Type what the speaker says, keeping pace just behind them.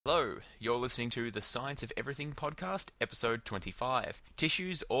Hello, you're listening to the Science of Everything podcast, episode 25,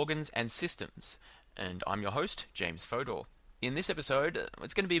 Tissues, Organs and Systems, and I'm your host, James Fodor. In this episode,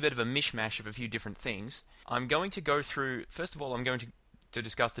 it's going to be a bit of a mishmash of a few different things. I'm going to go through, first of all, I'm going to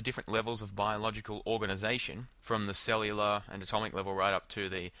discuss the different levels of biological organization, from the cellular and atomic level right up to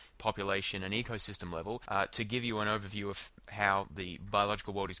the population and ecosystem level, to give you an overview of how the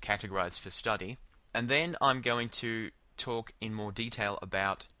biological world is categorized for study. And then I'm going to talk in more detail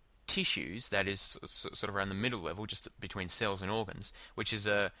about tissues, that is sort of around the middle level, just between cells and organs, which is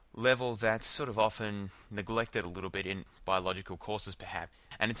a level that's sort of often neglected a little bit in biological courses perhaps.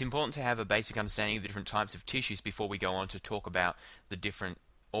 And it's important to have a basic understanding of the different types of tissues before we go on to talk about the different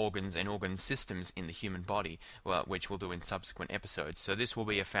organs and organ systems in the human body, which we'll do in subsequent episodes. So this will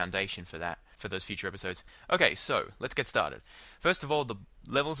be a foundation for that, for those future episodes. Okay, so let's get started. First of all, the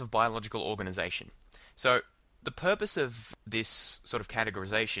levels of biological organization. So the purpose of this sort of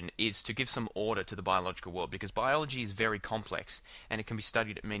categorization is to give some order to the biological world, because biology is very complex and it can be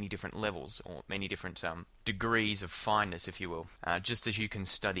studied at many different levels, or many different degrees of fineness, if you will. Just as you can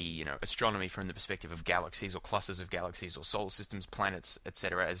study, astronomy from the perspective of galaxies or clusters of galaxies or solar systems, planets,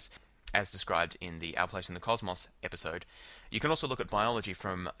 etc., as described in the Our Place in the Cosmos episode. You can also look at biology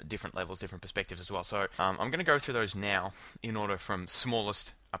from different levels, different perspectives as well. So I'm going to go through those now in order from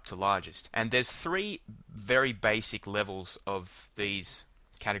smallest up to largest. And there's three very basic levels of these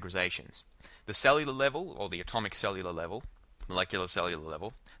categorizations. The cellular level, or the atomic cellular level, molecular cellular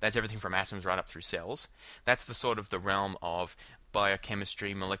level, that's everything from atoms right up through cells. That's the sort of the realm of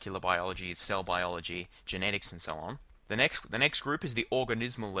biochemistry, molecular biology, cell biology, genetics, and so on. The next group is the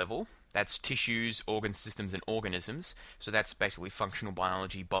organismal level. That's tissues, organ systems, and organisms. So that's basically functional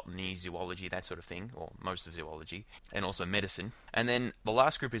biology, botany, zoology, that sort of thing, or most of zoology, and also medicine. And then the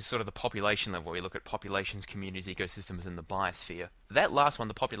last group is sort of the population level, where you look at populations, communities, ecosystems, and the biosphere. That last one,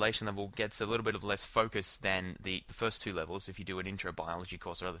 the population level, gets a little bit of less focus than the first two levels. If you do an intro biology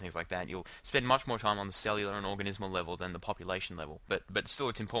course or other things like that, you'll spend much more time on the cellular and organismal level than the population level. But still,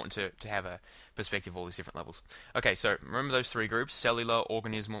 it's important to have a perspective of all these different levels. Okay, so remember those three groups: cellular,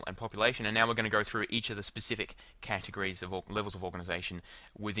 organismal, and population. And now we're going to go through each of the specific categories of levels of organization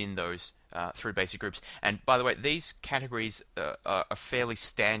within those three basic groups. And by the way, these categories are fairly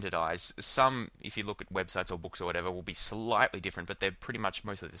standardized. Some, if you look at websites or books or whatever, will be slightly different, but they're pretty much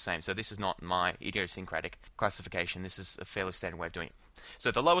mostly the same. So this is not my idiosyncratic classification. This is a fairly standard way of doing it. So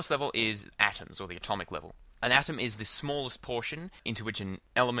the lowest level is atoms, or the atomic level. An atom is the smallest portion into which an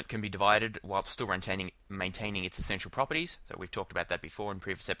element can be divided while still maintaining its essential properties. So we've talked about that before in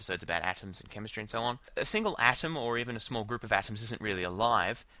previous episodes about atoms and chemistry and so on. A single atom, or even a small group of atoms, isn't really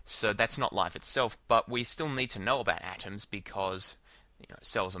alive, so that's not life itself, but we still need to know about atoms because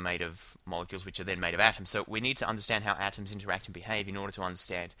cells are made of molecules which are then made of atoms. So we need to understand how atoms interact and behave in order to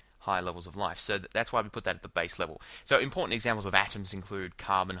understand high levels of life. So that's why we put that at the base level. So important examples of atoms include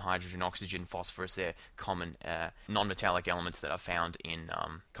carbon, hydrogen, oxygen, phosphorus. They're common non-metallic elements that are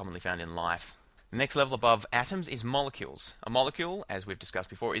commonly found in life. The next level above atoms is molecules. A molecule, as we've discussed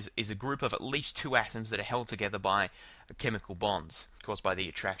before, is a group of at least two atoms that are held together by chemical bonds caused by the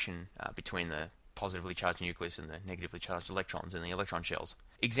attraction between the positively charged nucleus and the negatively charged electrons in the electron shells.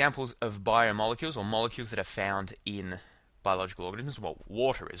 Examples of biomolecules, or molecules that are found in biological organisms, well,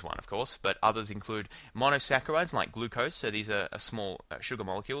 water is one, of course, but others include monosaccharides like glucose, so these are small sugar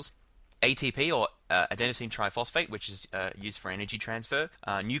molecules, ATP, or adenosine triphosphate, which is used for energy transfer,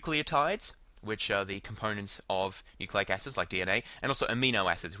 nucleotides, which are the components of nucleic acids like DNA, and also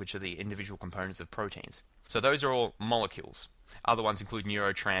amino acids, which are the individual components of proteins. So those are all molecules. Other ones include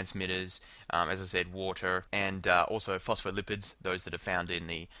neurotransmitters, as I said, water, and also phospholipids, those that are found in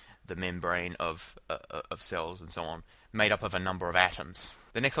the membrane of cells and so on, made up of a number of atoms.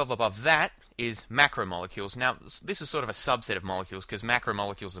 The next level above that is macromolecules. Now, this is sort of a subset of molecules, because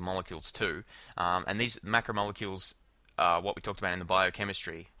macromolecules are molecules too, and these macromolecules are what we talked about in the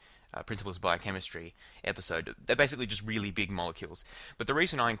biochemistry, principles of biochemistry episode. They're basically just really big molecules. But the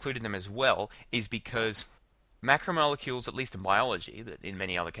reason I included them as well is because macromolecules, at least in biology, but in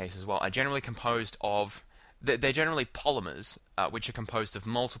many other cases as well, are generally composed of they're generally polymers, which are composed of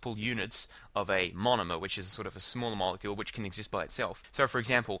multiple units of a monomer, which is sort of a smaller molecule which can exist by itself. So, for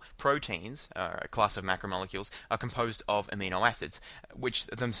example, proteins, a class of macromolecules, are composed of amino acids, which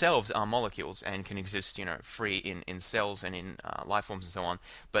themselves are molecules and can exist, free in cells and in life forms and so on,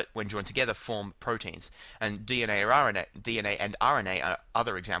 but when joined together form proteins. And DNA and RNA are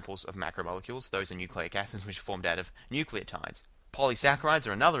other examples of macromolecules. Those are nucleic acids which are formed out of nucleotides. Polysaccharides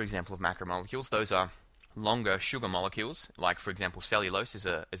are another example of macromolecules. Those are longer sugar molecules, like for example cellulose is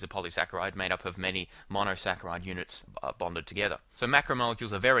a polysaccharide made up of many monosaccharide units bonded together. So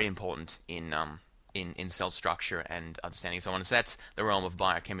macromolecules are very important in cell structure and understanding and so on. So that's the realm of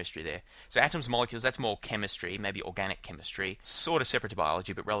biochemistry there. So atoms, molecules, that's more chemistry, maybe organic chemistry, sort of separate to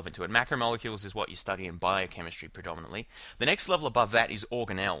biology but relevant to it. Macromolecules is what you study in biochemistry predominantly. The next level above that is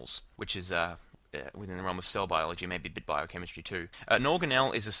organelles, which is within the realm of cell biology, maybe a bit biochemistry too. An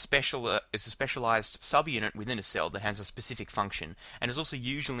organelle is a specialized subunit within a cell that has a specific function and is also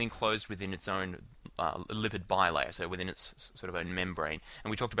usually enclosed within its own lipid bilayer, so within its sort of own membrane.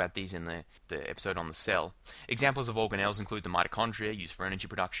 And we talked about these in the episode on the cell. Examples of organelles include the mitochondria, used for energy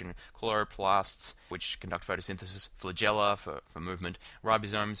production, chloroplasts, which conduct photosynthesis, flagella for movement,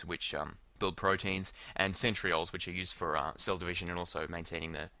 ribosomes, which build proteins, and centrioles, which are used for cell division and also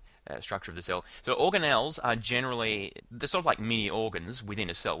maintaining the structure of the cell. So organelles are generally, they're sort of like mini organs within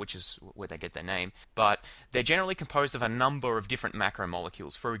a cell, which is where they get their name, but they're generally composed of a number of different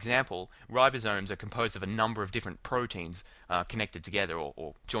macromolecules. For example, ribosomes are composed of a number of different proteins connected together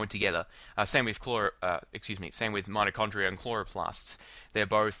or joined together. Same with mitochondria and chloroplasts. They're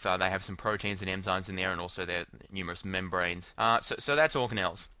both, they have some proteins and enzymes in there, and also they're numerous membranes. So that's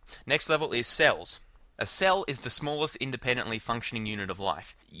organelles. Next level is cells. A cell is the smallest independently functioning unit of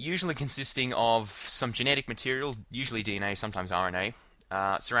life, usually consisting of some genetic material, usually DNA, sometimes RNA,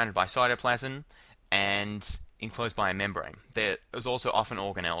 surrounded by cytoplasm and enclosed by a membrane. There is also often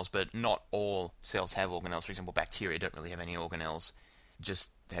organelles, but not all cells have organelles. For example, bacteria don't really have any organelles,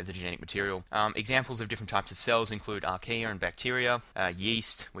 just have the genetic material. Examples of different types of cells include archaea and bacteria,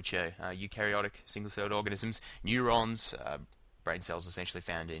 yeast, which are eukaryotic single-celled organisms, neurons, brain cells essentially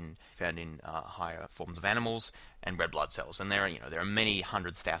found in higher forms of animals, and red blood cells. And there are many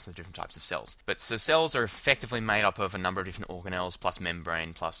hundreds, thousands of different types of cells. But so cells are effectively made up of a number of different organelles, plus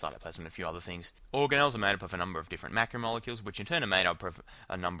membrane, plus cytoplasm, and a few other things. Organelles are made up of a number of different macromolecules, which in turn are made up of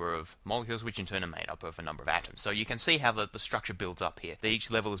a number of molecules, which in turn are made up of a number of atoms. So you can see how the structure builds up here. That each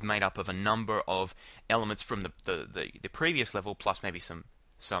level is made up of a number of elements from the previous level, plus maybe some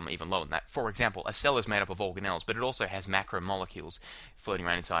even lower than that. For example, a cell is made up of organelles, but it also has macromolecules floating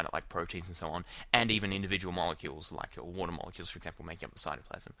around inside it, like proteins and so on, and even individual molecules, like water molecules, for example, making up the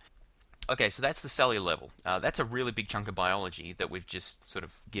cytoplasm. Okay, so that's the cellular level. That's a really big chunk of biology that we've just sort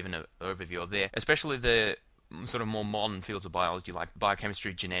of given an overview of there, especially the sort of more modern fields of biology, like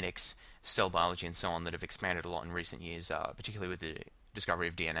biochemistry, genetics, cell biology, and so on, that have expanded a lot in recent years, particularly with the discovery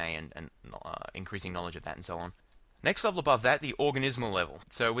of DNA and increasing knowledge of that and so on. Next level above that, the organismal level.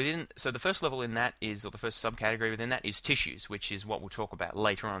 So the first level in that is, or the first subcategory within that is tissues, which is what we'll talk about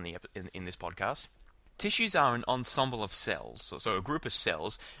later on in this podcast. Tissues are an ensemble of cells, so a group of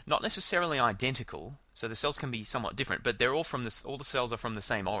cells, not necessarily identical. So the cells can be somewhat different, but they're all the cells are from the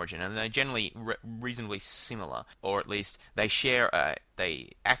same origin, and they're generally reasonably similar, or at least they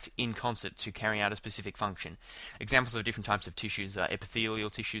act in concert to carry out a specific function. Examples of different types of tissues are epithelial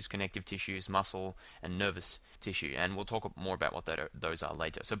tissues, connective tissues, muscle, and nervous tissue, and we'll talk more about what those are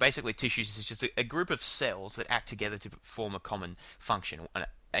later. So basically, tissues is just a group of cells that act together to form a common function.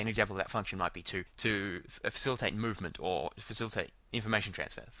 An example of that function might be to facilitate movement or facilitate information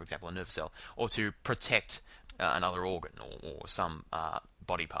transfer, for example, a nerve cell, or to protect another organ or some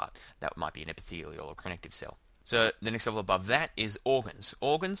body part. That might be an epithelial or connective cell. So the next level above that is organs.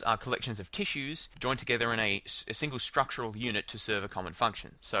 Organs are collections of tissues joined together in a single structural unit to serve a common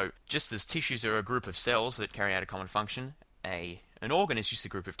function. So just as tissues are a group of cells that carry out a common function, an organ is just a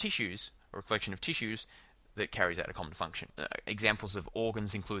group of tissues or a collection of tissues that carries out a common function. Examples of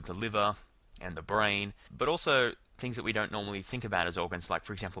organs include the liver and the brain, but also things that we don't normally think about as organs, like,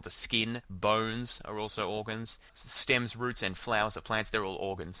 for example, the skin, bones are also organs, stems, roots, and flowers of plants, they're all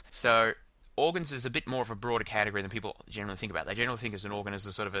organs. So organs is a bit more of a broader category than people generally think about. They generally think of an organ as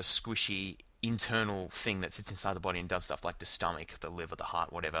a sort of a squishy internal thing that sits inside the body and does stuff like the stomach, the liver, the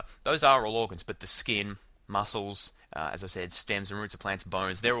heart, whatever. Those are all organs, but the skin, muscles, as I said, stems and roots of plants,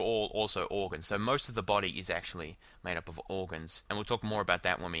 bones, they're all also organs. So most of the body is actually made up of organs. And we'll talk more about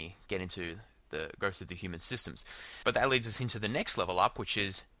that when we get into go through the human systems. But that leads us into the next level up, which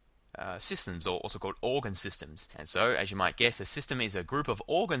is systems, or also called organ systems. And so, as you might guess, a system is a group of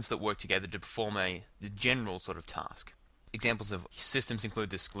organs that work together to perform a general sort of task. Examples of systems include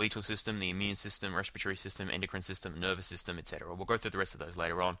the skeletal system, the immune system, respiratory system, endocrine system, nervous system, etc. We'll go through the rest of those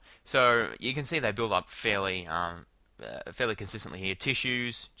later on. So you can see they build up fairly consistently here.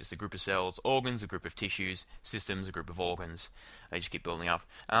 Tissues, just a group of cells. Organs, a group of tissues. Systems, a group of organs. They just keep building up.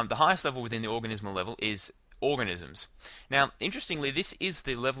 The highest level within the organismal level is organisms. Now, interestingly, this is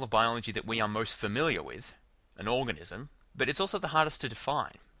the level of biology that we are most familiar with, an organism, but it's also the hardest to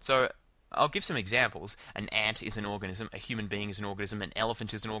define. So I'll give some examples. An ant is an organism, a human being is an organism, an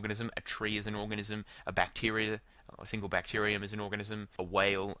elephant is an organism, a tree is an organism, a single bacterium is an organism, a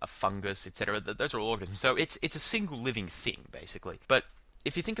whale, a fungus, etc. Those are all organisms. So it's a single living thing, basically. But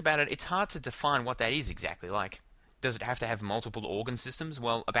if you think about it, it's hard to define what that is exactly. Like, does it have to have multiple organ systems?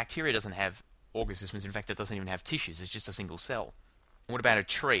 Well, a bacteria doesn't have organ systems. In fact, it doesn't even have tissues. It's just a single cell. What about a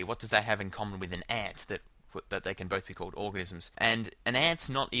tree? What does that have in common with an ant that they can both be called organisms? And an ant's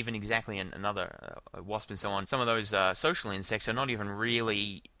not even exactly another a wasp and so on. Some of those social insects are not even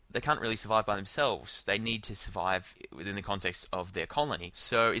really... They can't really survive by themselves. They need to survive within the context of their colony.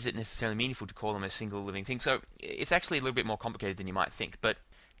 So is it necessarily meaningful to call them a single living thing? So it's actually a little bit more complicated than you might think. But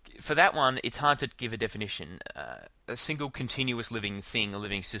for that one, it's hard to give a definition. A single continuous living thing, a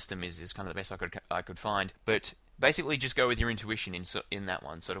living system, is kind of the best I could find. But basically, just go with your intuition in that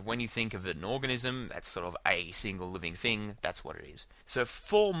one. Sort of when you think of an organism, that's sort of a single living thing. That's what it is. So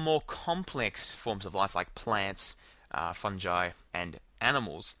for more complex forms of life, like plants, fungi, and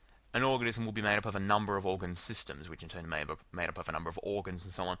animals, an organism will be made up of a number of organ systems, which in turn are made up of a number of organs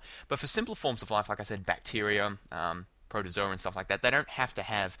and so on. But for simpler forms of life, like I said, bacteria, protozoa and stuff like that, they don't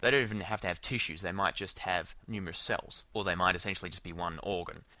even have to have tissues. They might just have numerous cells, or they might essentially just be one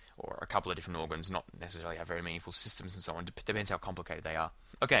organ, or a couple of different organs, not necessarily have very meaningful systems and so on. Depends how complicated they are.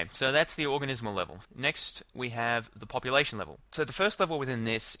 Okay, so that's the organismal level. Next, we have the population level. So the first level within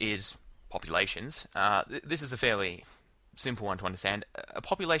this is populations. This is a fairly simple one to understand. A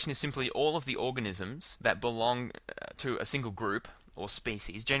population is simply all of the organisms that belong to a single group or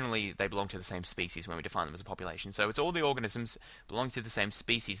species. Generally, they belong to the same species when we define them as a population. So it's all the organisms belonging to the same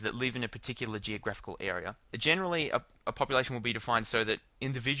species that live in a particular geographical area. Generally, a population will be defined so that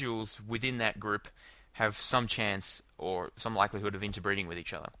individuals within that group have some chance or some likelihood of interbreeding with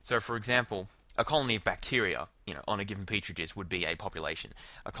each other. So, for example, a colony of bacteria, on a given petri dish would be a population.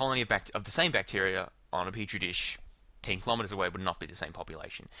 A colony of the same bacteria on a petri dish 10 kilometers away would not be the same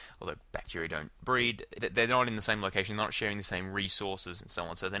population. Although bacteria don't breed, they're not in the same location, they're not sharing the same resources and so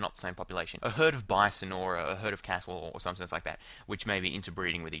on, so they're not the same population. A herd of bison or a herd of cattle or something like that, which may be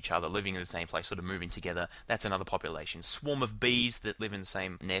interbreeding with each other, living in the same place, sort of moving together, that's another population. Swarm of bees that live in the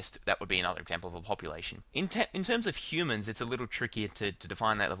same nest, that would be another example of a population. In terms of humans, it's a little trickier to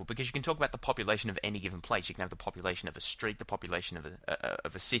define that level, because you can talk about the population of any given place. You can have the population of a street, the population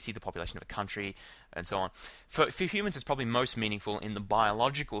of a city, the population of a country, and so on. For humans, it's probably most meaningful in the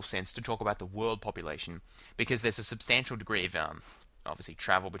biological sense to talk about the world population, because there's a substantial degree of obviously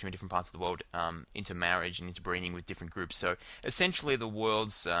travel between different parts of the world, intermarriage and interbreeding with different groups. So essentially the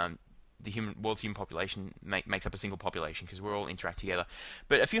world's world's human population makes up a single population, because we're all interact together.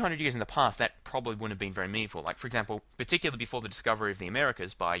 But a few hundred years in the past, that probably wouldn't have been very meaningful. Like, for example, particularly before the discovery of the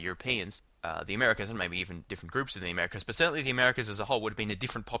Americas by Europeans, the Americas, and maybe even different groups of the Americas, but certainly the Americas as a whole would have been a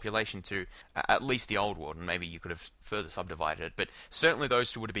different population to at least the Old World, and maybe you could have further subdivided it, but certainly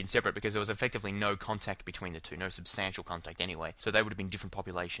those two would have been separate, because there was effectively no contact between the two, no substantial contact anyway, so they would have been different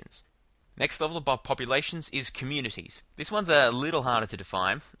populations. Next level above populations is communities. This one's a little harder to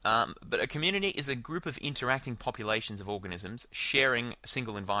define, but a community is a group of interacting populations of organisms sharing a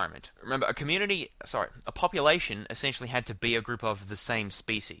single environment. Remember, a population essentially had to be a group of the same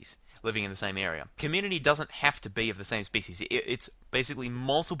species living in the same area. Community doesn't have to be of the same species. It's basically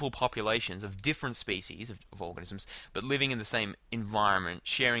multiple populations of different species of organisms, but living in the same environment,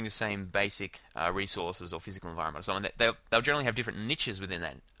 sharing the same basic resources or physical environment. So they'll generally have different niches within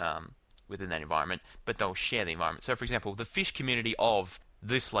that environment, but they'll share the environment. So, for example, the fish community of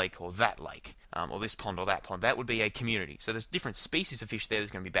this lake or that lake, or this pond or that pond, that would be a community. So there's different species of fish there.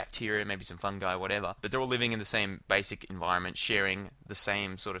 There's going to be bacteria, maybe some fungi, whatever, but they're all living in the same basic environment, sharing the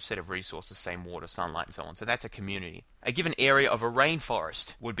same sort of set of resources, same water, sunlight, and so on. So that's a community. A given area of a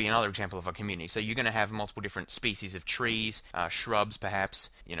rainforest would be another example of a community. So you're going to have multiple different species of trees, shrubs perhaps,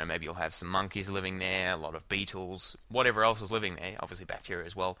 maybe you'll have some monkeys living there, a lot of beetles, whatever else is living there, obviously bacteria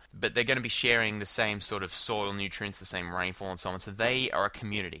as well, but they're going to be sharing the same sort of soil nutrients, the same rainfall and so on, so they are a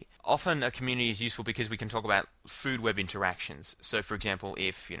community. Often a community is useful because we can talk about food web interactions. So, for example,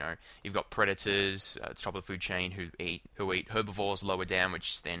 if you've got predators at the top of the food chain who eat herbivores lower down,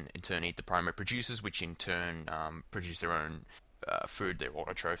 which then in turn eat the primary producers, which in turn produce their own food, their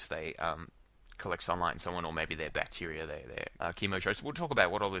autotrophs. They collect sunlight and so on, or maybe they're bacteria, they're chemotrophs. We'll talk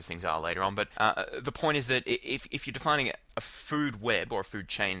about what all those things are later on, but the point is that if you're defining a food web, or a food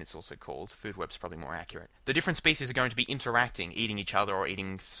chain it's also called, food web's probably more accurate, the different species are going to be interacting, eating each other or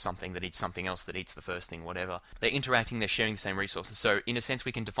eating something that eats something else that eats the first thing, whatever. They're interacting, they're sharing the same resources, so in a sense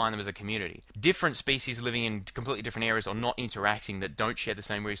we can define them as a community. Different species living in completely different areas or not interacting, that don't share the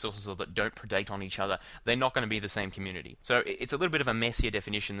same resources or that don't predate on each other, they're not going to be the same community. So it's a little bit of a messier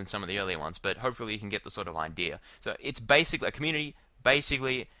definition than some of the earlier ones, but hopefully you can get the sort of idea. So it's basically a community,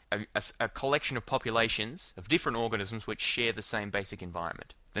 basically a collection of populations of different organisms which share the same basic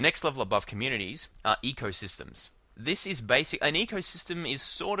environment. The next level above communities are ecosystems. This is basic. An ecosystem is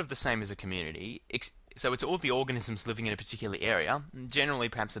sort of the same as a community, so it's all the organisms living in a particular area, generally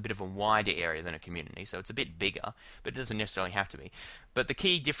perhaps a bit of a wider area than a community, so it's a bit bigger, but it doesn't necessarily have to be. But the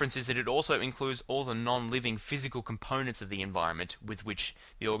key difference is that it also includes all the non-living physical components of the environment with which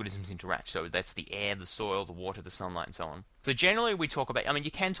the organisms interact. So that's the air, the soil, the water, the sunlight, and so on. So generally we talk about,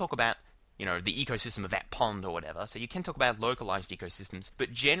 you can talk about the ecosystem of that pond or whatever. So you can talk about localized ecosystems,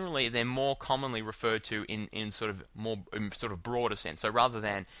 but generally they're more commonly referred to in sort of broader sense. So rather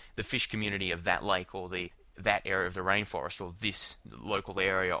than the fish community of that lake or that area of the rainforest or this local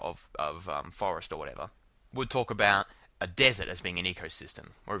area of forest or whatever, we'll talk about a desert as being an ecosystem,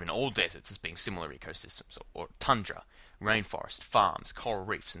 or even all deserts as being similar ecosystems, or tundra, rainforest, farms, coral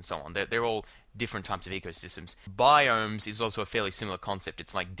reefs, and so on. They're all different types of ecosystems. Biomes is also a fairly similar concept.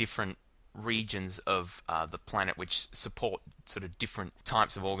 It's like different regions of the planet which support sort of different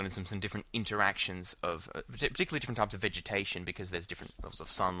types of organisms and different interactions of particularly different types of vegetation, because there's different levels of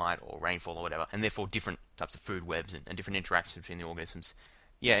sunlight or rainfall or whatever, and therefore different types of food webs and different interactions between the organisms.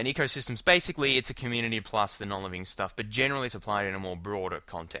 Yeah, in ecosystems, basically it's a community plus the non-living stuff, but generally it's applied in a more broader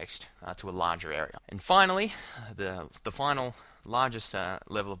context to a larger area. And finally, the final largest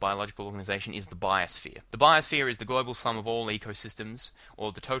level of biological organization is the biosphere. The biosphere is the global sum of all ecosystems,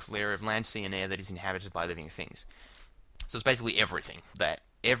 or the total area of land, sea, and air that is inhabited by living things. So it's basically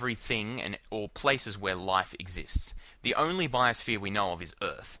everything and all places where life exists. The only biosphere we know of is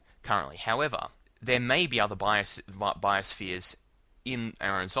Earth, currently. However, there may be other biospheres in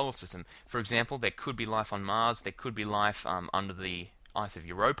our own solar system. For example, there could be life on Mars, there could be life under the ice of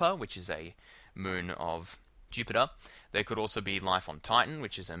Europa, which is a moon of Jupiter. There could also be life on Titan,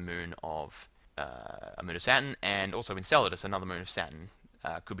 which is a moon of Saturn, and also Enceladus, another moon of Saturn.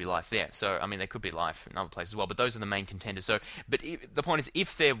 Could be life there. So, there could be life in other places as well, but those are the main contenders. So, the point is,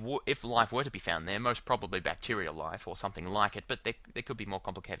 if life were to be found there, most probably bacterial life or something like it, but there could be more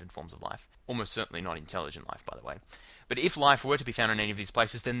complicated forms of life. Almost certainly not intelligent life, by the way. But if life were to be found in any of these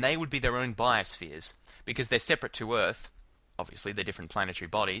places, then they would be their own biospheres, because they're separate to Earth. Obviously, they're different planetary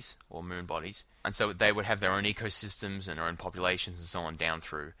bodies, or moon bodies, and so they would have their own ecosystems and their own populations and so on down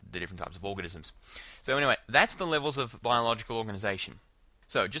through the different types of organisms. So anyway, that's the levels of biological organization.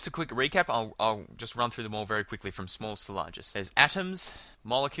 So, just a quick recap, I'll just run through them all very quickly from smallest to largest. There's atoms,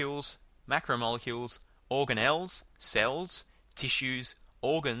 molecules, macromolecules, organelles, cells, tissues,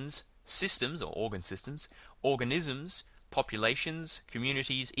 organs, systems or organ systems, organisms, populations,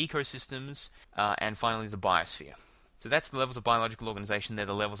 communities, ecosystems, and finally the biosphere. So that's the levels of biological organization. They're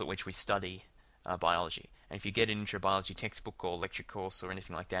the levels at which we study biology. And if you get it into a biology textbook or lecture course or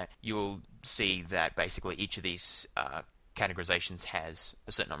anything like that, you'll see that basically each of these categorizations has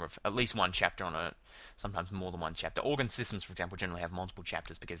a certain number of, at least one chapter on it, sometimes more than one chapter. Organ systems, for example, generally have multiple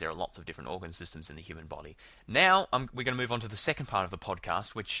chapters because there are lots of different organ systems in the human body. Now, we're going to move on to the second part of the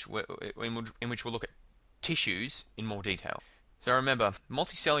podcast, in which we'll look at tissues in more detail. So remember,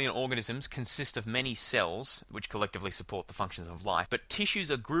 multicellular organisms consist of many cells, which collectively support the functions of life, but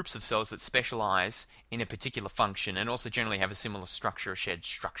tissues are groups of cells that specialize in a particular function and also generally have a similar structure, a shared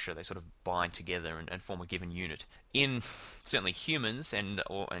structure. They sort of bind together and form a given unit. In certainly humans and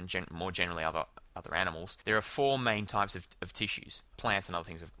more generally other animals, there are four main types of tissues. Plants and other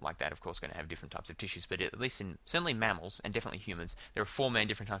things like that, of course, are going to have different types of tissues, but at least in certainly mammals and definitely humans, there are four main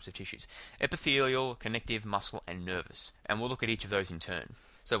different types of tissues: epithelial, connective, muscle, and nervous. And we'll look at each of those in turn.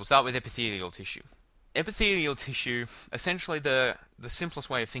 So we'll start with epithelial tissue. Epithelial tissue, essentially the simplest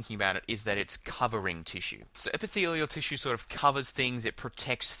way of thinking about it is that it's covering tissue. So epithelial tissue sort of covers things, it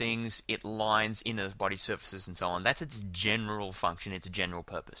protects things, it lines inner body surfaces and so on. That's its general function, its general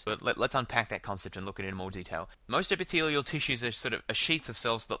purpose. But let's unpack that concept and look at it in more detail. Most epithelial tissues are sort of sheets of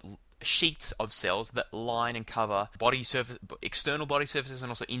cells that line and cover external body surfaces and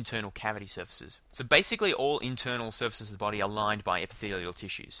also internal cavity surfaces. So basically all internal surfaces of the body are lined by epithelial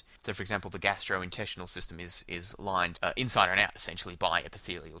tissues. So for example, the gastrointestinal system is lined inside and out essentially by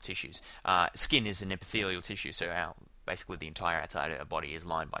epithelial tissues. Skin is an epithelial tissue, so basically the entire outside of our body is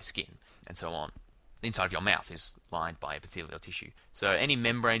lined by skin. and so on. The inside of your mouth is lined by epithelial tissue. So any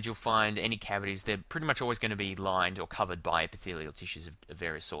membranes you'll find, any cavities, they're pretty much always going to be lined or covered by epithelial tissues of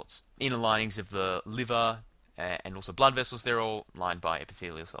various sorts. Inner linings of the liver and also blood vessels, they're all lined by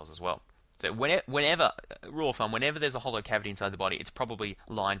epithelial cells as well. So whenever, rule of thumb, whenever there's a hollow cavity inside the body, it's probably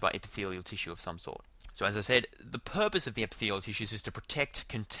lined by epithelial tissue of some sort. So as I said, the purpose of the epithelial tissues is to protect,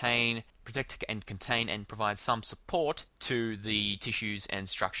 contain, and provide some support to the tissues and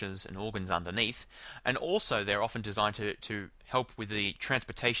structures and organs underneath. And also they're often designed to help with the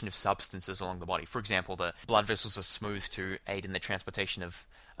transportation of substances along the body. For example, the blood vessels are smoothed to aid in the transportation of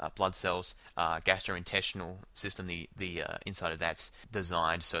blood cells. Gastrointestinal system, the inside of that's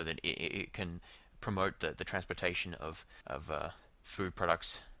designed so that it can promote the transportation of food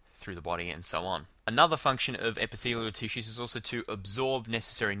products through the body and so on. Another function of epithelial tissues is also to absorb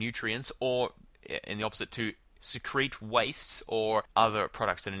necessary nutrients, or in the opposite, to secrete wastes or other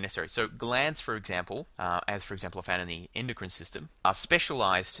products that are necessary. So glands, for example, as for example are found in the endocrine system, are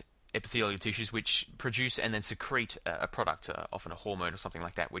specialized epithelial tissues which produce and then secrete a product, often a hormone or something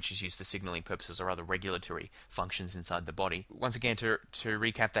like that, which is used for signaling purposes or other regulatory functions inside the body. Once again, to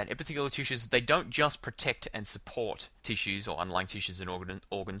recap that, epithelial tissues, they don't just protect and support tissues or underlying tissues and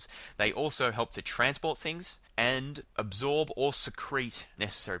organs, they also help to transport things and absorb or secrete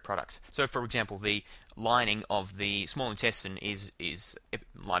necessary products. So for example, the lining of the small intestine is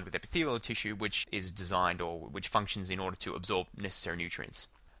lined with epithelial tissue, which is designed or which functions in order to absorb necessary nutrients.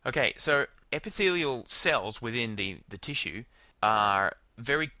 Okay, so epithelial cells within the tissue are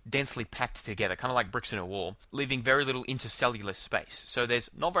very densely packed together, kind of like bricks in a wall, leaving very little intercellular space. So there's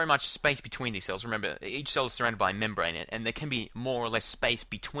not very much space between these cells. Remember, each cell is surrounded by a membrane, and there can be more or less space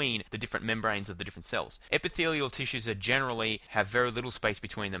between the different membranes of the different cells. Epithelial tissues generally have very little space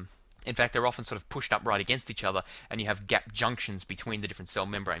between them. In fact, they're often sort of pushed up right against each other, and you have gap junctions between the different cell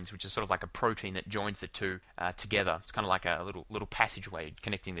membranes, which is sort of like a protein that joins the two together. It's kind of like a little passageway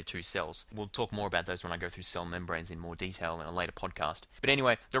connecting the two cells. We'll talk more about those when I go through cell membranes in more detail in a later podcast. But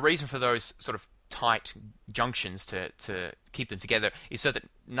anyway, the reason for those sort of tight junctions to keep them together is so that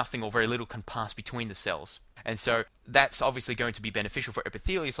nothing or very little can pass between the cells. And so that's obviously going to be beneficial for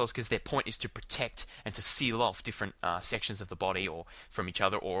epithelial cells because their point is to protect and to seal off different sections of the body or from each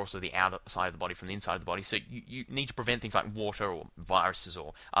other, or also the outside of the body from the inside of the body. So you need to prevent things like water or viruses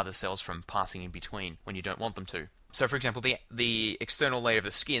or other cells from passing in between when you don't want them to. So for example, the external layer of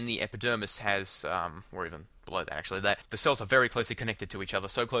the skin, the epidermis, has, or even below that actually, that the cells are very closely connected to each other,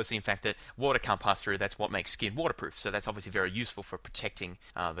 so closely in fact that water can't pass through. That's what makes skin waterproof. So that's obviously very useful for protecting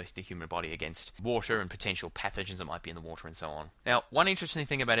the human body against water and potential pathogens that might be in the water and so on. Now, one interesting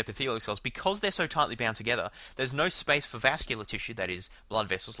thing about epithelial cells, because they're so tightly bound together, there's no space for vascular tissue, that is blood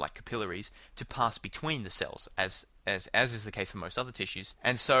vessels like capillaries, to pass between the cells, as is the case for most other tissues.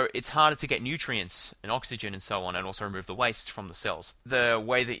 And so it's harder to get nutrients and oxygen and so on, and also remove the waste from the cells. The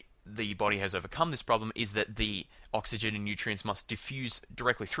way that the body has overcome this problem is that the oxygen and nutrients must diffuse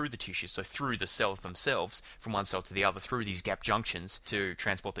directly through the tissue, so through the cells themselves, from one cell to the other, through these gap junctions, to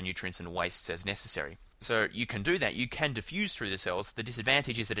transport the nutrients and wastes as necessary. So you can do that, you can diffuse through the cells. The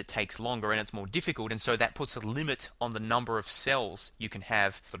disadvantage is that it takes longer and it's more difficult, and so that puts a limit on the number of cells you can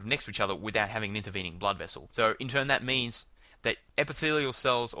have sort of next to each other without having an intervening blood vessel. So in turn that means that epithelial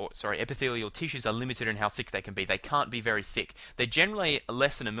tissues are limited in how thick they can be. They can't be very thick. They're generally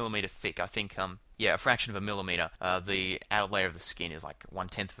less than a millimeter thick. I think, a fraction of a millimeter. The outer layer of the skin is like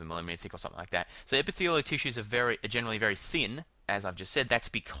 1/10 of a millimeter thick or something like that. So epithelial tissues are generally very thin. As I've just said, that's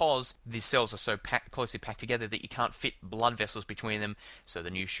because the cells are so closely packed together that you can't fit blood vessels between them, so the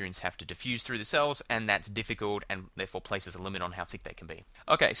nutrients have to diffuse through the cells, and that's difficult and therefore places a limit on how thick they can be.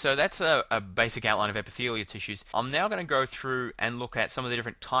 Okay, so that's a basic outline of epithelial tissues. I'm now going to go through and look at some of the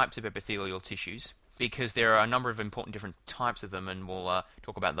different types of epithelial tissues, because there are a number of important different types of them, and we'll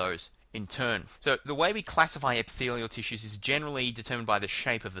talk about those in turn. So the way we classify epithelial tissues is generally determined by the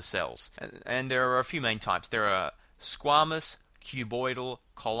shape of the cells, and there are a few main types. There are squamous, cuboidal,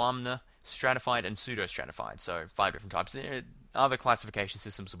 columnar, stratified, and pseudostratified. So 5 different types. Other classification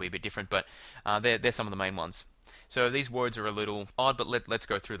systems will be a bit different, but they're some of the main ones. So these words are a little odd, but let's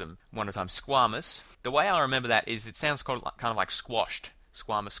go through them one at a time. Squamous. The way I remember that is it sounds kind of like squashed.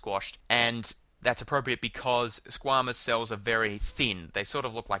 Squamous, squashed. And that's appropriate because squamous cells are very thin. They sort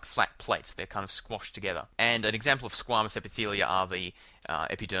of look like flat plates. They're kind of squashed together. And an example of squamous epithelia are the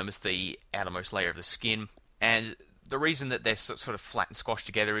epidermis, the outermost layer of the skin. And the reason that they're sort of flat and squashed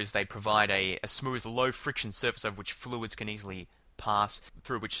together is they provide a smooth, low-friction surface over which fluids can easily pass,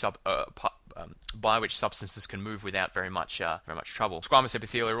 through which by which substances can move without very much trouble. Squamous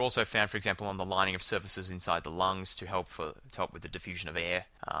epithelia are also found, for example, on the lining of surfaces inside the lungs to help with the diffusion of air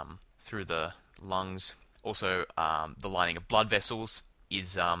through the lungs. Also, the lining of blood vessels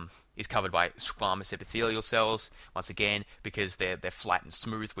is covered by squamous epithelial cells, once again, because they're flat and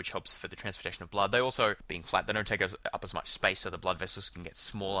smooth, which helps for the transportation of blood. They also, being flat, they don't take up as much space, so the blood vessels can get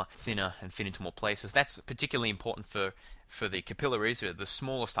smaller, thinner, and fit into more places. That's particularly important for the capillaries, or the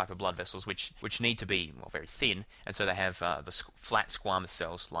smallest type of blood vessels, which need to be very thin, and so they have the flat squamous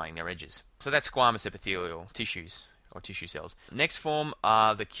cells lining their edges. So that's squamous epithelial tissues, or tissue cells. Next form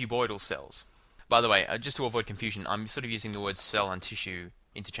are the cuboidal cells. By the way, just to avoid confusion, I'm sort of using the words cell and tissue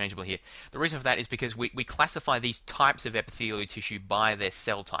interchangeably here. The reason for that is because we classify these types of epithelial tissue by their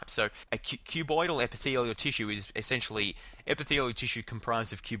cell type. So a cuboidal epithelial tissue is essentially epithelial tissue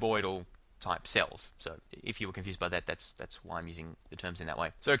comprised of cuboidal type cells. So if you were confused by that, that's why I'm using the terms in that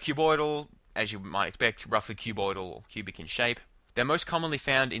way. So cuboidal, as you might expect, roughly cuboidal or cubic in shape. They're most commonly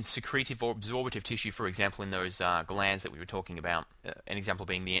found in secretive or absorptive tissue, for example, in those glands that we were talking about. An example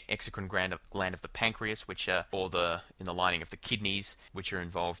being the exocrine gland of the pancreas, which in the lining of the kidneys, which are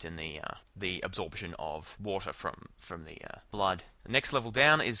involved in the absorption of water from the blood. The next level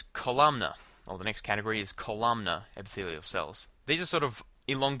down is columnar, or the next category is columnar epithelial cells. These are sort of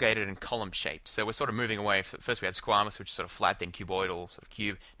elongated and column shaped. So we're sort of moving away. First we had squamous, which is sort of flat, then cuboidal, sort of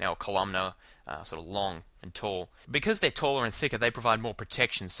cube. Now columnar, sort of long and tall. Because they're taller and thicker, they provide more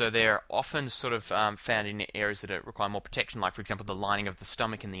protection. So they're often sort of found in areas that require more protection, like for example the lining of the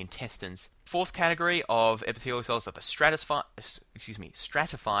stomach and the intestines. Fourth category of epithelial cells are the stratified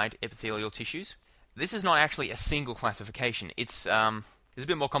epithelial tissues. This is not actually a single classification. It's a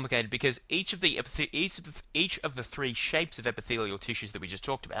bit more complicated because each of the three shapes of epithelial tissues that we just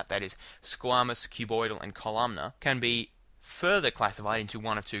talked about, that is squamous, cuboidal, and columnar, can be further classified into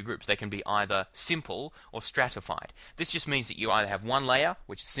one of two groups. They can be either simple or stratified. This just means that you either have one layer,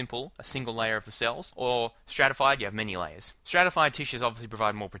 which is simple, a single layer of the cells, or stratified, you have many layers. Stratified tissues obviously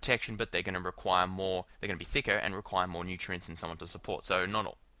provide more protection, but they're going to require more, they're going to be thicker and require more nutrients and so on to support. So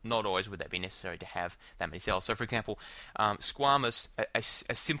not always would that be necessary to have that many cells. So for example, squamous,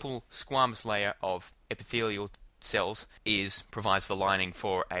 a simple squamous layer of epithelial cells provides the lining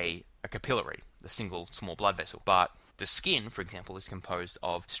for a capillary, the single small blood vessel. But the skin, for example, is composed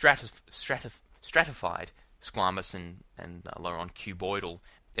of stratified squamous and lower on cuboidal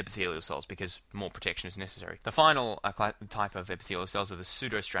epithelial cells because more protection is necessary. The final type of epithelial cells are the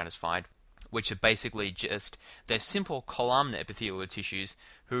pseudostratified, which are basically just, they're simple columnar epithelial tissues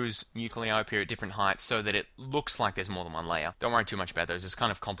whose nuclei appear at different heights so that it looks like there's more than one layer. Don't worry too much about those. It's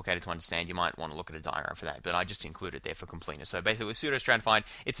kind of complicated to understand. You might want to look at a diagram for that, but I just included it there for completeness. So basically pseudostratified,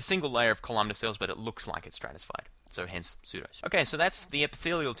 it's a single layer of columnar cells, but it looks like it's stratified. So hence pseudos. Okay, so that's the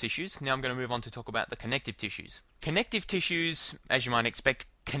epithelial tissues. Now I'm going to move on to talk about the connective tissues. Connective tissues, as you might expect,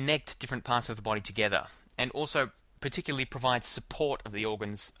 connect different parts of the body together, and also particularly provide support of the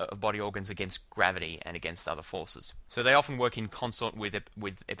body organs against gravity and against other forces. So they often work in consort with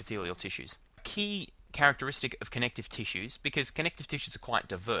epithelial tissues. Key characteristic of connective tissues, because connective tissues are quite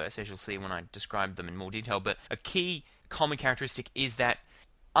diverse, as you'll see when I describe them in more detail, but a key common characteristic is that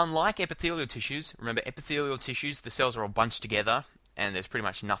unlike epithelial tissues, remember epithelial tissues, the cells are all bunched together and there's pretty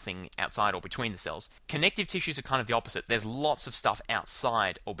much nothing outside or between the cells. Connective tissues are kind of the opposite. There's lots of stuff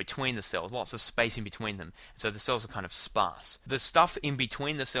outside or between the cells, lots of space in between them, so the cells are kind of sparse. The stuff in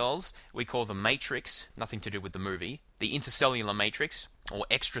between the cells we call the matrix, nothing to do with the movie, the intercellular matrix or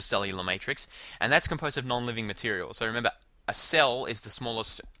extracellular matrix, and that's composed of non-living material. So remember, a cell is the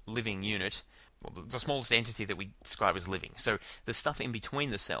smallest living unit, well, the smallest entity that we describe as living. So the stuff in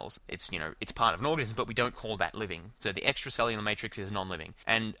between the cells, it's part of an organism, but we don't call that living. So the extracellular matrix is non-living,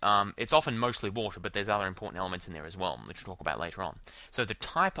 and it's often mostly water, but there's other important elements in there as well, which we'll talk about later on. So the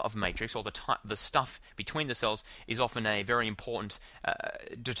type of matrix, or the stuff between the cells, is often a very important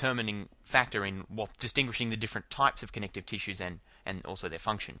determining factor in distinguishing the different types of connective tissues and also their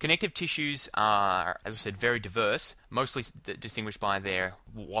function. Connective tissues are, as I said, very diverse, mostly distinguished by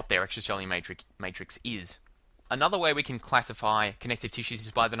what their extracellular matrix is. Another way we can classify connective tissues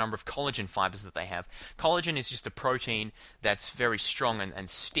is by the number of collagen fibers that they have. Collagen is just a protein that's very strong and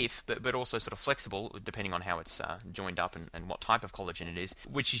stiff, but also sort of flexible, depending on how it's joined up and what type of collagen it is,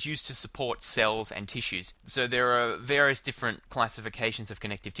 which is used to support cells and tissues. So there are various different classifications of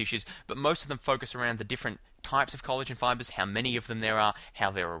connective tissues, but most of them focus around the different types of collagen fibers, how many of them there are,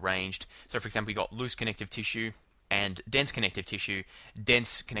 how they're arranged. So for example, you've got loose connective tissue and dense connective tissue.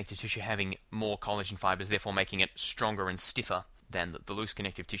 Dense connective tissue having more collagen fibers, therefore making it stronger and stiffer than the loose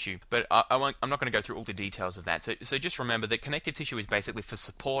connective tissue. But I'm not going to go through all the details of that. So just remember that connective tissue is basically for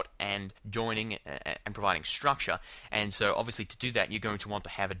support and joining and providing structure. And so obviously to do that, you're going to want to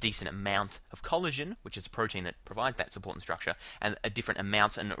have a decent amount of collagen, which is a protein that provides that support and structure, and a different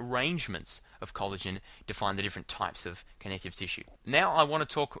amounts and arrangements of collagen define the different types of connective tissue. Now I want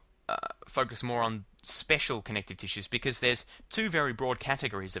to focus more on special connective tissues, because there's two very broad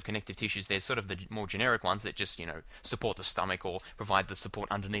categories of connective tissues. There's sort of the more generic ones that just, support the stomach or provide the support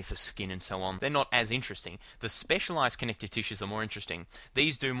underneath the skin and so on. They're not as interesting. The specialized connective tissues are more interesting.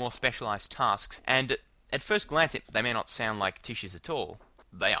 These do more specialized tasks, and at first glance they may not sound like tissues at all.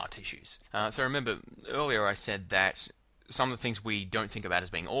 They are tissues. So remember, earlier I said that some of the things we don't think about as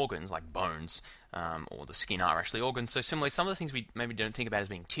being organs, like bones, or the skin, are actually organs. So similarly, some of the things we maybe don't think about as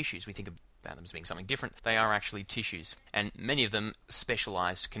being tissues, we think about them as being something different. They are actually tissues, and many of them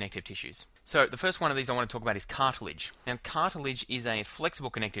specialized connective tissues. So the first one of these I want to talk about is cartilage. Now, cartilage is a flexible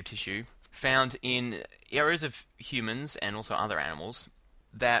connective tissue found in areas of humans and also other animals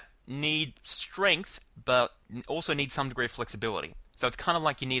that need strength, but also need some degree of flexibility. So it's kind of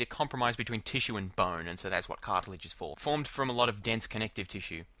like you need a compromise between tissue and bone, and so that's what cartilage is for. Formed from a lot of dense connective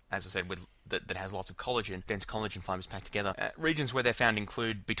tissue, as I said, that has lots of collagen, dense collagen fibers packed together. Regions where they're found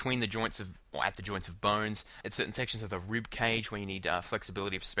include between the joints of, or at the joints of bones, at certain sections of the rib cage where you need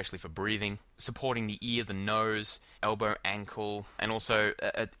flexibility, especially for breathing, supporting the ear, the nose, elbow, ankle, and also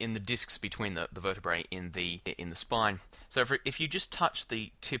in the discs between the vertebrae in the spine. So if you just touch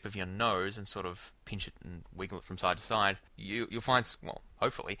the tip of your nose and sort of pinch it and wiggle it from side to side, you'll find, well,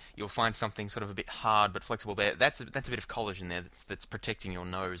 hopefully, you'll find something sort of a bit hard but flexible there. That's a bit of collagen there that's protecting your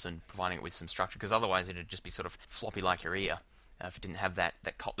nose and providing it with some structure, because otherwise it'd just be sort of floppy like your ear if it didn't have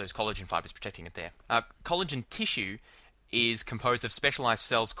those collagen fibers protecting it there. Collagen tissue is composed of specialized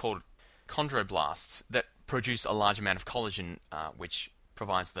cells called chondroblasts that produce a large amount of collagen, which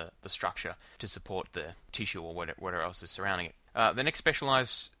provides the structure to support the tissue or whatever else is surrounding it. The next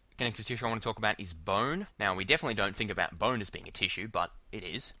specialized connective tissue I want to talk about is bone. Now, we definitely don't think about bone as being a tissue, but it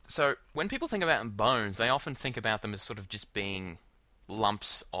is. So when people think about bones, they often think about them as sort of just being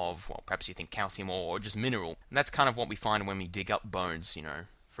lumps of, well, perhaps you think calcium or just mineral. And that's kind of what we find when we dig up bones,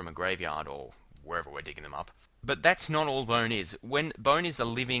 from a graveyard or wherever we're digging them up. But that's not all bone is. When bone is a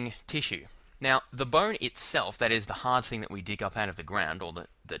living tissue. Now, the bone itself, that is the hard thing that we dig up out of the ground, or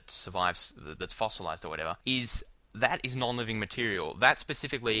that survives, that's fossilized or whatever, is non-living material. That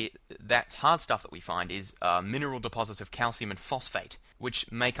hard stuff that we find is mineral deposits of calcium and phosphate, which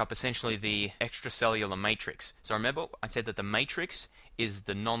make up essentially the extracellular matrix. So remember, I said that the matrix is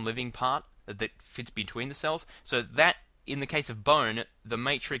the non-living part that fits between the cells. So that, in the case of bone, the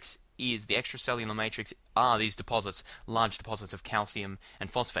matrix is, the extracellular matrix are these deposits, large deposits of calcium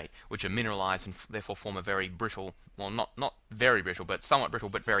and phosphate, which are mineralized and therefore form a very brittle, well, not very brittle, but somewhat brittle,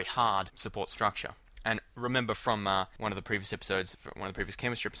 but very hard support structure. And remember from one of the previous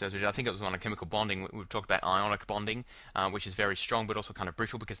chemistry episodes, which I think it was on chemical bonding, we've talked about ionic bonding, which is very strong but also kind of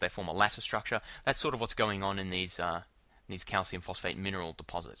brittle because they form a lattice structure. That's sort of what's going on in these calcium phosphate mineral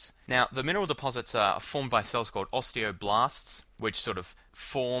deposits. Now, the mineral deposits are formed by cells called osteoblasts, which sort of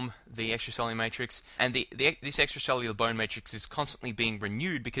form the extracellular matrix, and this extracellular bone matrix is constantly being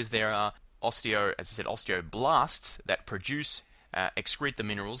renewed because there are osteoblasts that excrete the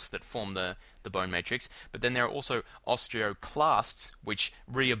minerals that form the bone matrix, but then there are also osteoclasts which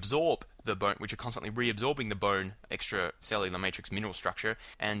reabsorb the bone, which are constantly reabsorbing the bone extracellular matrix mineral structure,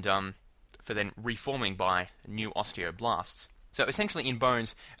 and for then reforming by new osteoblasts. So essentially in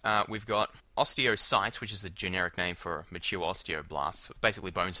bones, we've got osteocytes, which is the generic name for mature osteoblasts,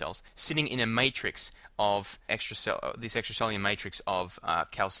 basically bone cells, sitting in a matrix of this extracellular matrix of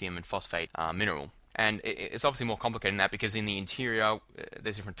calcium and phosphate mineral. And it's obviously more complicated than that because in the interior,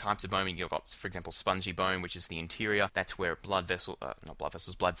 there's different types of bone. You've got, for example, spongy bone, which is the interior. That's where blood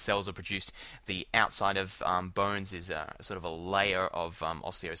cells are produced. The outside of bones is sort of a layer of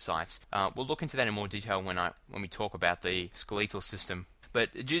osteocytes. We'll look into that in more detail when we talk about the skeletal system.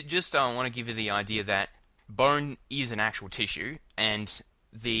 But just I want to give you the idea that bone is an actual tissue, and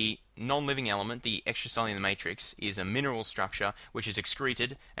the non-living element, the extracellular matrix, is a mineral structure which is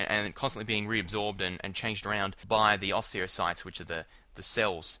excreted and constantly being reabsorbed and changed around by the osteocytes, which are the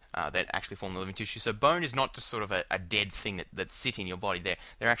cells that actually form the living tissue. So bone is not just sort of a dead thing that sit in your body.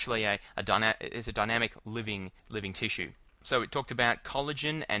 They're actually a dynamic living tissue. So we talked about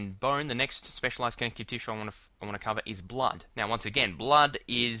collagen and bone. The next specialized connective tissue I want to cover is blood. Now, once again, blood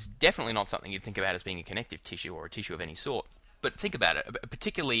is definitely not something you'd think about as being a connective tissue or a tissue of any sort. But think about it,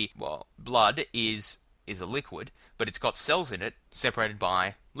 particularly, well, blood is a liquid, but it's got cells in it separated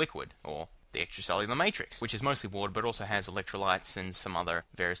by liquid, or the extracellular matrix, which is mostly water but also has electrolytes and some other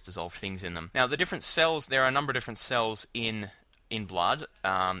various dissolved things in them. Now, the different cells, there are a number of different cells in blood.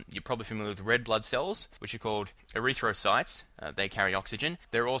 You're probably familiar with red blood cells, which are called erythrocytes. They carry oxygen.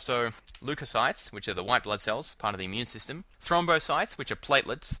 There are also leukocytes, which are the white blood cells, part of the immune system. Thrombocytes, which are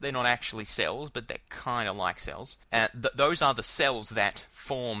platelets. They're not actually cells, but they're kind of like cells. Those are the cells that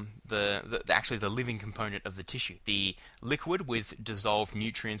form actually the living component of the tissue. The liquid with dissolved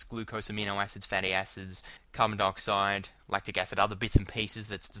nutrients, glucose, amino acids, fatty acids, carbon dioxide, lactic acid, other bits and pieces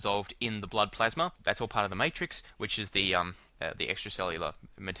that's dissolved in the blood plasma. That's all part of the matrix, which is the extracellular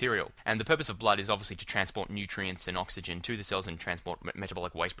material. And the purpose of blood is obviously to transport nutrients and oxygen to the cells and transport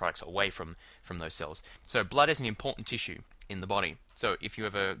metabolic waste products away from those cells. So blood is an important tissue in the body. So if you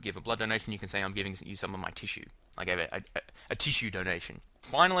ever give a blood donation, you can say, I'm giving you some of my tissue. I gave a tissue donation.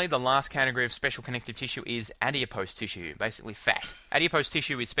 Finally, the last category of special connective tissue is adipose tissue, basically fat. Adipose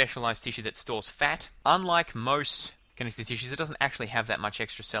tissue is specialized tissue that stores fat. Unlike most connective tissues, it doesn't actually have that much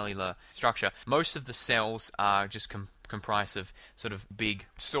extracellular structure. Most of the cells are just comprised of sort of big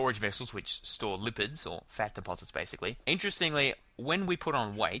storage vessels which store lipids or fat deposits, basically. Interestingly, when we put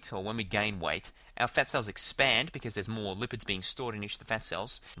on weight or when we gain weight, our fat cells expand because there's more lipids being stored in each of the fat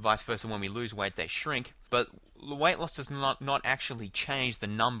cells. Vice versa, when we lose weight, they shrink. But weight loss does not actually change the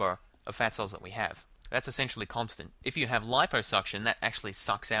number of fat cells that we have. That's essentially constant. If you have liposuction, that actually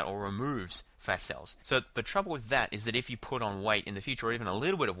sucks out or removes fat cells. So the trouble with that is that if you put on weight in the future, or even a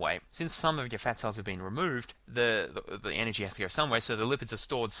little bit of weight, since some of your fat cells have been removed, the energy has to go somewhere, so the lipids are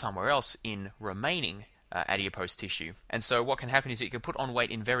stored somewhere else in remaining adipose tissue. And so what can happen is that you can put on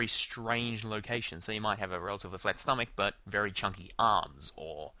weight in very strange locations. So you might have a relatively flat stomach, but very chunky arms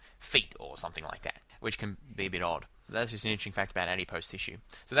or feet or something like that, which can be a bit odd. That's just an interesting fact about adipose tissue.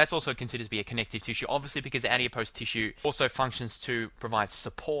 So that's also considered to be a connective tissue, obviously because adipose tissue also functions to provide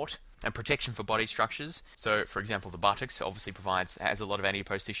support and protection for body structures. So, for example, the buttocks obviously has a lot of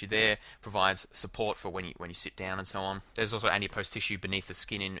adipose tissue there, provides support for when you sit down and so on. There's also adipose tissue beneath the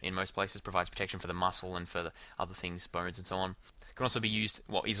skin in most places, provides protection for the muscle and for the other things, bones and so on. It can also be used,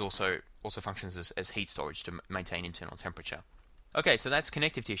 also functions as heat storage to maintain internal temperature. Okay, so that's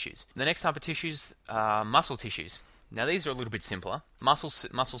connective tissues. The next type of tissues are muscle tissues. Now these are a little bit simpler. Muscle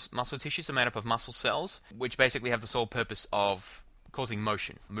tissues are made up of muscle cells, which basically have the sole purpose of causing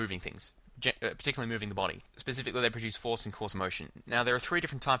motion, moving things, particularly moving the body. Specifically, they produce force and cause motion. Now there are three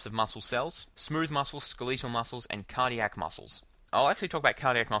different types of muscle cells: smooth muscles, skeletal muscles, and cardiac muscles. I'll actually talk about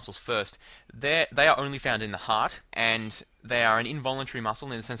cardiac muscles first. They are only found in the heart, and they are an involuntary muscle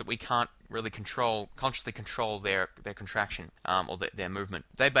in the sense that we can't really consciously control their contraction or their movement.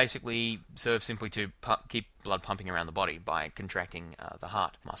 They basically serve simply to keep blood pumping around the body by contracting the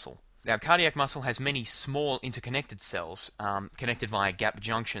heart muscle. Now, cardiac muscle has many small interconnected cells connected via gap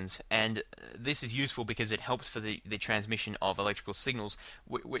junctions, and this is useful because it helps for the transmission of electrical signals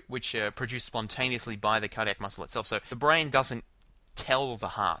which are produced spontaneously by the cardiac muscle itself. So the brain doesn't tell the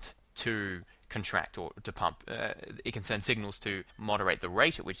heart to contract or to pump. It can send signals to moderate the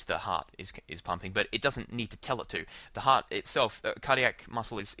rate at which the heart is pumping, but it doesn't need to tell it to. The heart itself, cardiac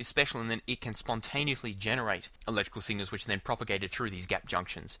muscle, is special in that it can spontaneously generate electrical signals which are then propagated through these gap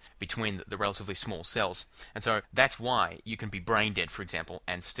junctions between the relatively small cells. And so that's why you can be brain dead, for example,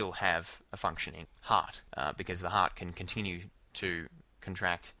 and still have a functioning heart, because the heart can continue to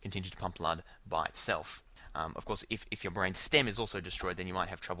contract, continue to pump blood by itself. Of course, if your brain stem is also destroyed, then you might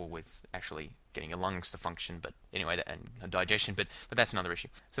have trouble with actually getting your lungs to function, but anyway, and digestion, but that's another issue.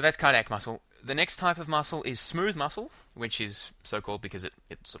 So that's cardiac muscle. The next type of muscle is smooth muscle, which is so called because it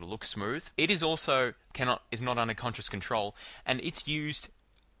sort of looks smooth. It is also is not under conscious control, and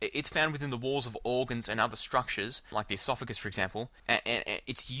it's found within the walls of organs and other structures, like the esophagus, for example, and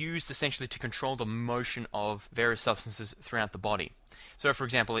it's used essentially to control the motion of various substances throughout the body. So, for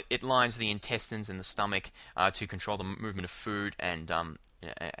example, it lines the intestines and the stomach to control the movement of food and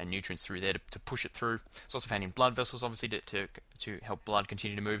nutrients through there to push it through. It's also found in blood vessels, obviously, to help blood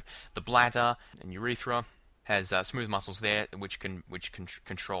continue to move. The bladder and urethra has smooth muscles there, which can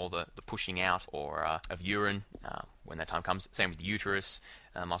control the pushing out of urine when that time comes. Same with the uterus.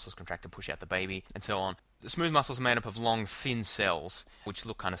 Muscles contract to push out the baby, and so on. The smooth muscles are made up of long, thin cells, which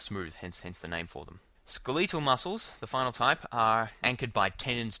look kind of smooth, hence the name for them. Skeletal muscles, the final type, are anchored by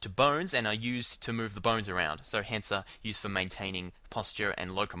tendons to bones and are used to move the bones around, so hence are used for maintaining posture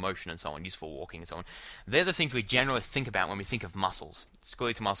and locomotion and so on, used for walking and so on. They're the things we generally think about when we think of muscles.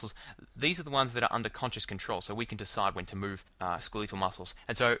 Skeletal muscles, these are the ones that are under conscious control, so we can decide when to move skeletal muscles.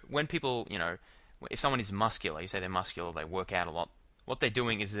 And so when people, if someone is muscular, you say they're muscular, they work out a lot, what they're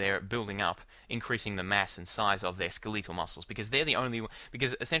doing is they're building up, increasing the mass and size of their skeletal muscles, because they're the only,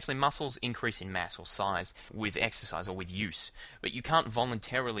 because essentially muscles increase in mass or size with exercise or with use, but you can't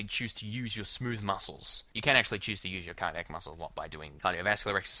voluntarily choose to use your smooth muscles. You can actually choose to use your cardiac muscles a lot by doing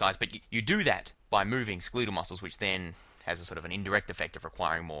cardiovascular exercise, but you do that by moving skeletal muscles, which then has a sort of an indirect effect of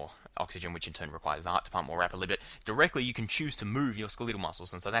requiring more oxygen, which in turn requires the heart to pump more rapidly. But directly, you can choose to move your skeletal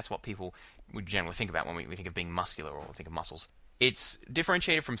muscles, and so that's what people would generally think about when we think of being muscular or think of muscles. It's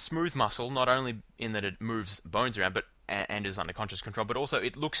differentiated from smooth muscle, not only in that it moves bones around, but and is under conscious control, but also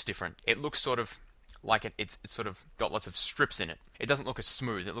it looks different. It looks sort of like it's sort of got lots of strips in it. It doesn't look as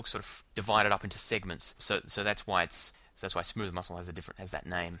smooth. It looks sort of divided up into segments. So that's why smooth muscle has that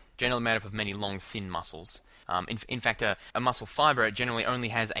name. Generally made up of many long, thin muscles. In fact, a muscle fiber generally only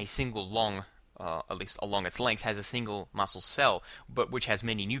has a single long, at least along its length, has a single muscle cell, but which has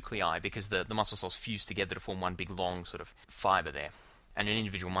many nuclei because the muscle cells fuse together to form one big long sort of fiber there. And an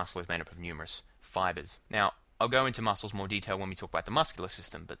individual muscle is made up of numerous fibers. Now, I'll go into muscles more detail when we talk about the muscular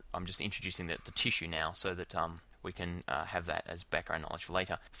system, but I'm just introducing the tissue now so that we can have that as background knowledge for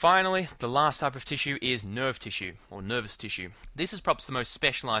later. Finally, the last type of tissue is nerve tissue, or nervous tissue. This is perhaps the most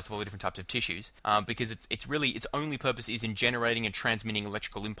specialized of all the different types of tissues, because its only purpose is in generating and transmitting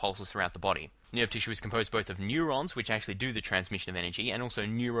electrical impulses throughout the body. Nerve tissue is composed both of neurons, which actually do the transmission of energy, and also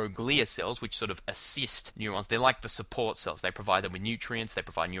neuroglia cells, which sort of assist neurons. They're like the support cells. They provide them with nutrients, they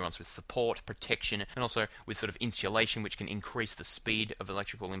provide neurons with support, protection, and also with sort of insulation, which can increase the speed of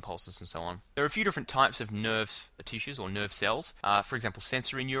electrical impulses and so on. There are a few different types of nerve tissues or nerve cells. For example,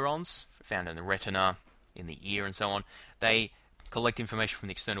 sensory neurons, found in the retina, in the ear, and so on. They collect information from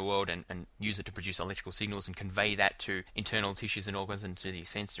the external world and use it to produce electrical signals and convey that to internal tissues and organs and to the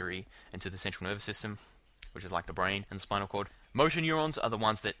sensory and to the central nervous system, which is like the brain and the spinal cord. Motor neurons are the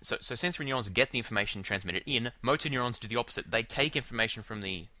ones that... So sensory neurons get the information transmitted in. Motor neurons do the opposite. They take information from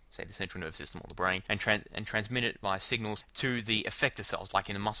the central nervous system or the brain, and transmit it via signals to the effector cells, like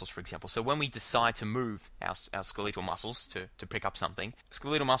in the muscles, for example. So when we decide to move our skeletal muscles to pick up something,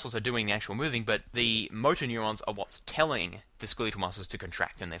 skeletal muscles are doing the actual moving, but the motor neurons are what's telling the skeletal muscles to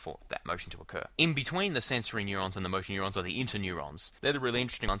contract, and therefore that motion to occur. In between the sensory neurons and the motor neurons are the interneurons. They're the really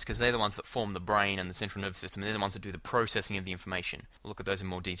interesting ones because they're the ones that form the brain and the central nervous system, and they're the ones that do the processing of the information. We'll look at those in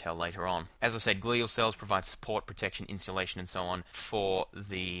more detail later on. As I said, glial cells provide support, protection, insulation, and so on for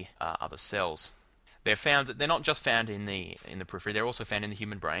the other cells. They're not just found in the periphery, they're also found in the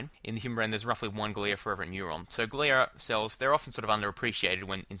human brain. In the human brain, there's roughly one glia for every neuron. So glia cells, they're often sort of underappreciated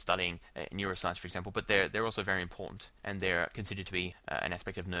when in studying neuroscience, for example, but they're also very important, and they're considered to be an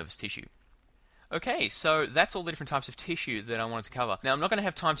aspect of nervous tissue. Okay, so that's all the different types of tissue that I wanted to cover. Now, I'm not going to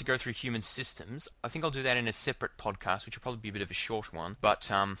have time to go through human systems. I think I'll do that in a separate podcast, which will probably be a bit of a short one,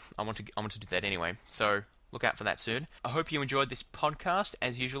 but I want to do that anyway. So look out for that soon. I hope you enjoyed this podcast.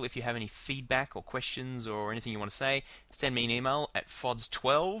 As usual, if you have any feedback or questions or anything you want to say, send me an email at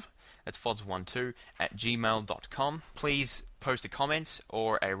fods12, that's fods12, @gmail.com. Please post a comment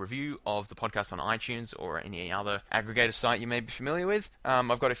or a review of the podcast on iTunes or any other aggregator site you may be familiar with.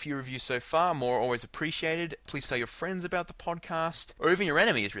 I've got a few reviews so far, more always appreciated. Please tell your friends about the podcast, or even your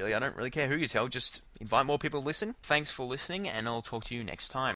enemies, really. I don't really care who you tell, just invite more people to listen. Thanks for listening, and I'll talk to you next time.